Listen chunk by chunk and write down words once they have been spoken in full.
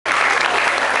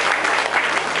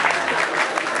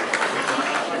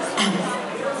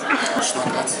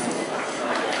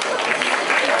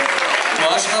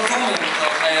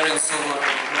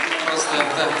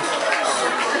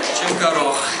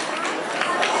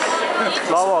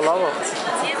Lower.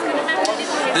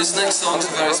 This next song is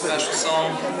a very special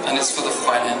song, and it's for the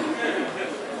Fräulein.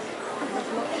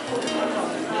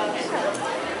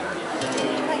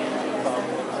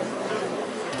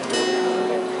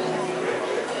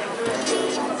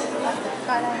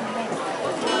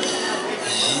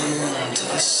 And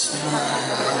a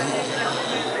smile,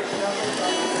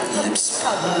 lips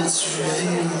parts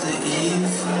reveal the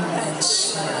evil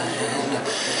inside.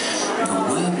 The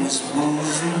web was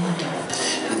woven,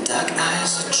 the dark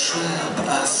eyes a trap. I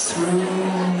threw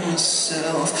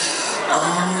myself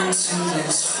onto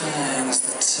these fangs,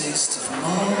 the taste of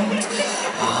malt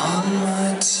on my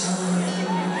tongue.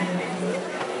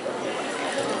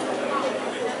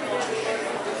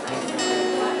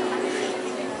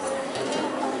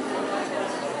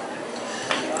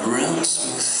 Round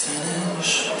smooth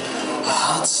finish,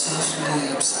 hot soft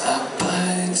lips. I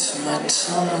bite my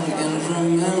tongue in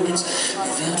remembrance of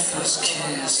that first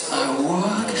kiss. I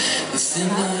walk the thin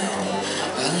line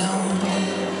alone.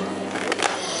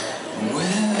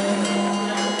 Where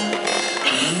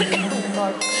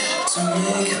to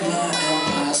make my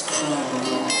empires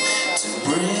crumble, to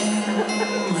bring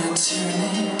my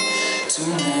tyranny to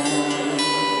an end.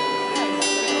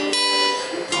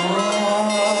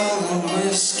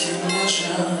 Whiskey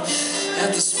measure at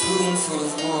the spoonful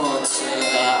of water.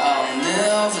 I'll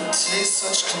never taste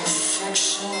such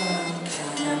confection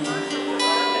again.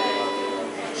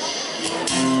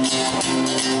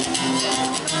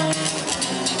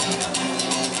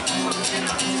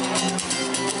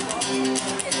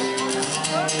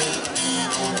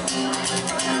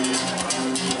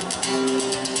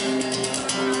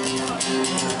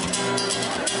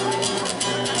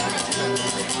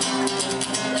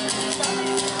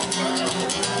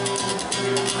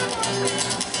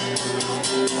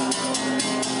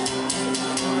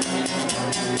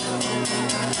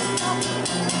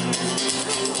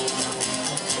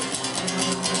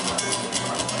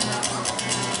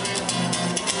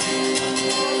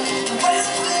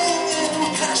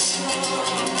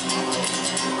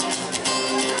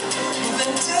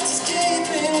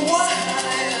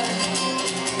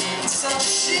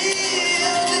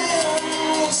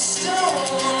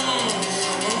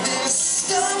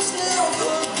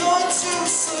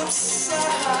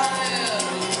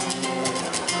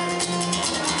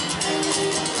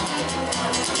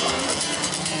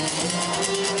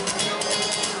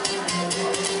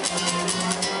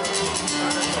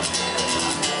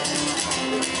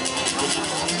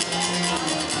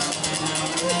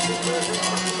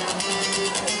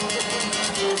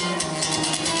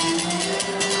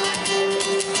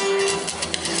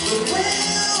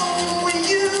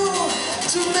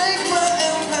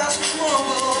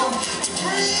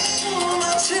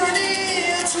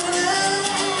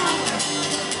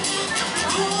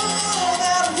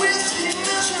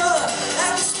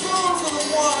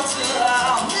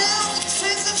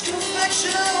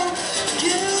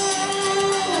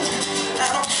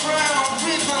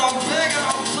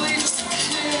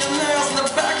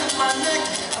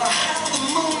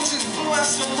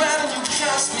 So rather you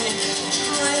cast me,